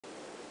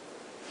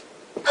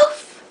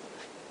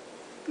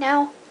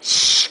Now,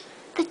 shh!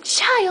 The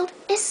child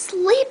is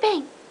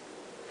sleeping.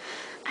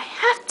 I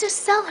have to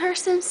sell her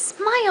some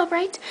Smile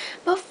Bright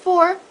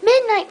before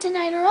midnight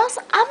tonight, or else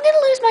I'm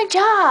gonna lose my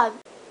job.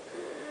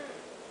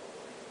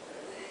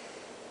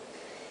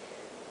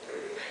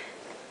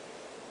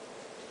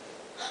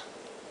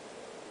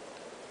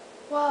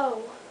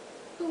 Whoa,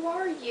 who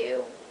are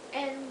you?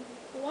 And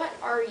what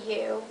are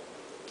you?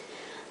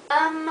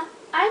 I'm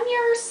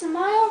your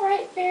Smile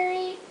Bright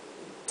fairy.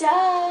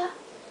 Duh.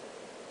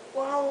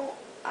 Well,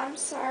 I'm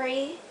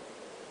sorry,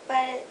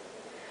 but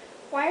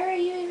why are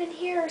you even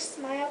here,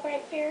 Smile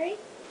Bright fairy?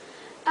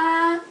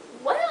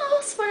 What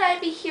else would I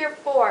be here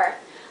for?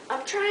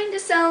 I'm trying to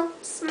sell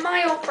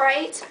Smile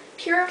Bright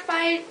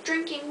purified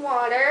drinking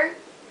water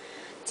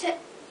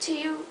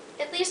to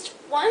at least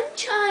one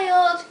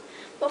child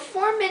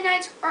before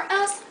midnight, or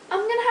else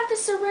I'm gonna have to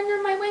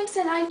surrender my wings,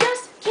 and I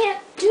just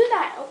can't do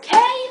that,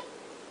 okay?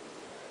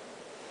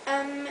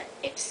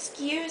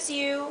 Excuse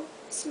you,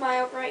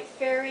 Smile Bright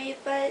fairy,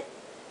 but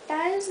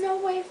that is no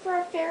way for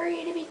a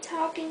fairy to be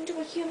talking to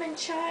a human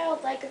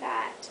child like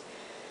that.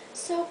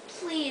 So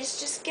please,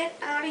 just get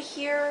out of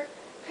here,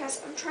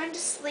 because I'm trying to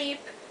sleep,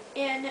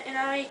 and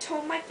I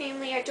told my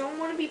family I don't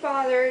want to be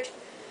bothered.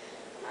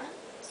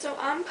 So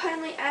I'm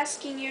kindly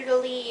asking you to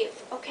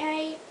leave,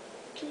 okay?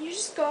 Can you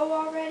just go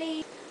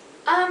already?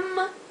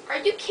 Are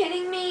you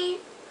kidding me?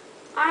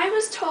 I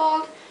was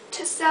told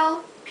to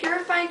sell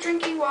purified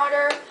drinking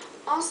water,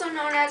 also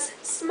known as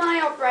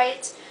Smile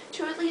Bright,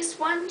 to at least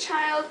one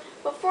child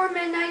before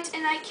midnight,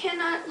 and I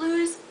cannot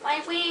lose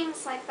my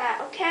wings like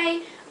that,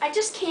 okay? I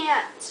just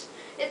can't.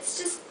 It's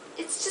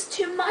just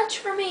too much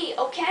for me,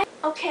 okay?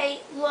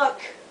 Okay,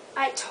 look,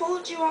 I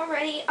told you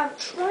already, I'm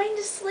trying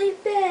to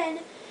sleep in,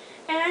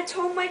 and I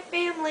told my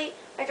family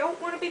I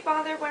don't want to be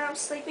bothered when I'm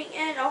sleeping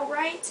in,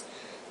 alright?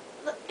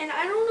 And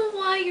I don't know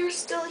why you're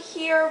still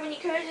here when you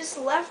could have just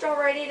left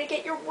already to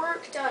get your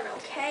work done,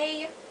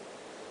 okay?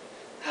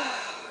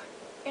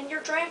 And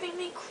you're driving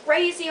me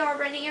crazy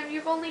already, and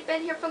you've only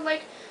been here for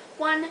like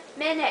 1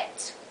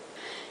 minute.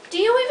 Do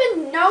you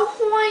even know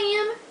who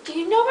I am? Do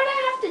you know what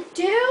I have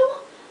to do?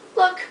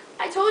 Look,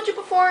 I told you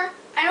before,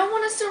 I don't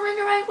want to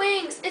surrender my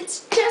wings.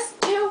 It's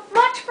just too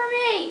much for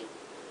me.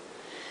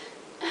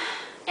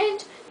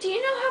 And do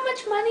you know how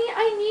much money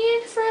I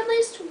need for at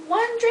least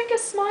one drink of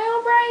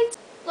Smile Bright?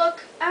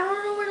 Look, I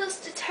don't know what else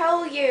to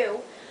tell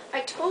you.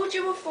 I told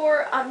you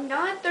before, I'm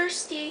not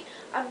thirsty.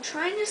 I'm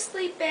trying to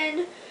sleep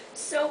in.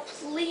 So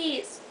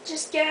please,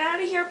 just get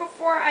out of here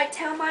before I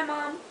tell my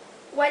mom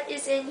what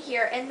is in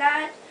here. And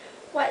that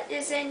what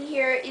is in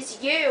here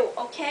is you,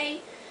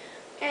 okay?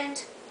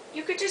 And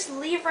you could just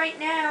leave right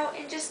now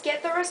and just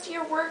get the rest of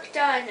your work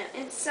done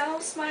and sell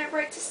Smile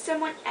Bright to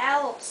someone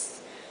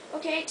else.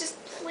 Okay,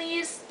 just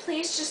please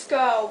just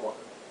go.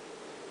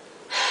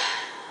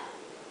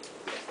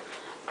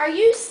 Are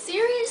you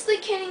seriously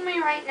kidding me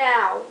right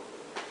now?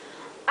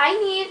 I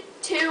need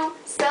to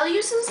sell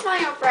you some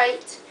Smile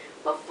Bright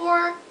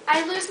before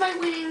I lose my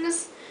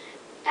wings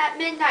at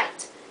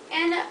midnight.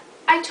 And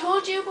I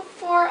told you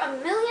before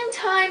 1,000,000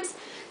 times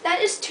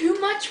that is too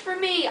much for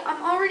me.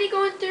 I'm already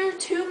going through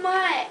too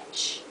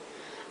much.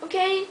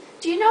 Okay?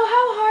 Do you know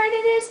how hard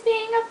it is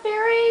being a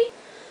fairy?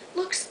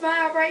 Look,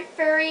 Smile Bright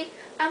fairy,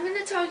 I'm going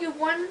to tell you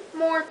one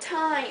more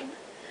time.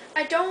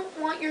 I don't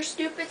want your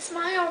stupid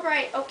Smile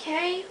Bright,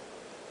 okay?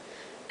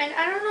 And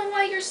I don't know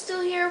why you're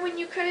still here when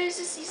you could have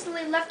just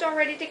easily left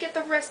already to get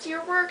the rest of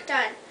your work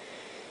done.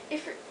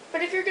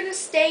 But if you're going to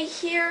stay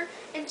here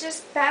and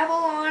just babble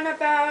on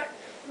about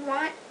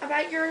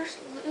your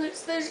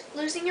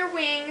losing your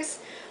wings,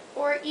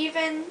 or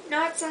even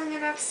not selling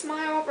enough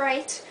Smile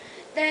Bright,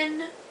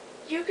 then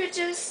you could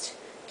just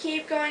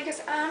keep going,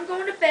 because I'm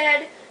going to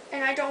bed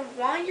and I don't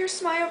want your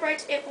Smile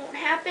Bright. It won't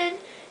happen.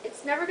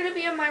 It's never going to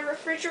be in my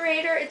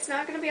refrigerator. It's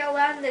not going to be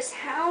allowed in this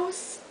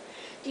house.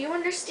 Do you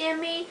understand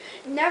me?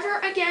 Never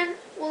again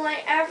will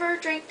I ever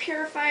drink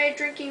purified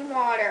drinking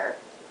water.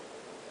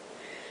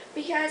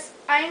 Because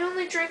I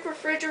only drink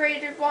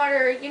refrigerated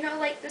water, you know,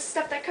 like the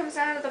stuff that comes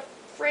out of the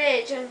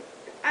fridge, and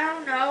I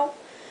don't know.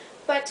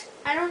 But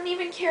I don't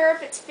even care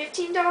if it's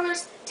 $15,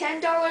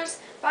 $10,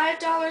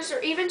 $5,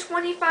 or even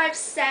 25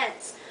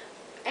 cents.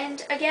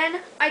 And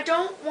again, I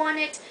don't want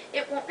it.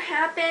 It won't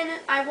happen.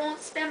 I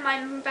won't spend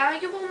my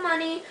valuable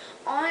money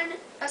on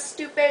a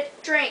stupid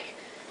drink.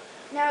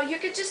 Now, you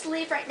could just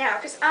leave right now,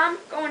 because I'm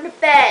going to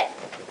bed.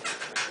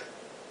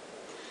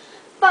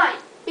 Fine.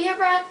 Be a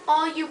brat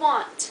all you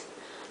want.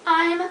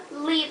 I'm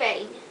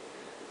leaving.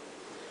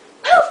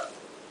 Poof!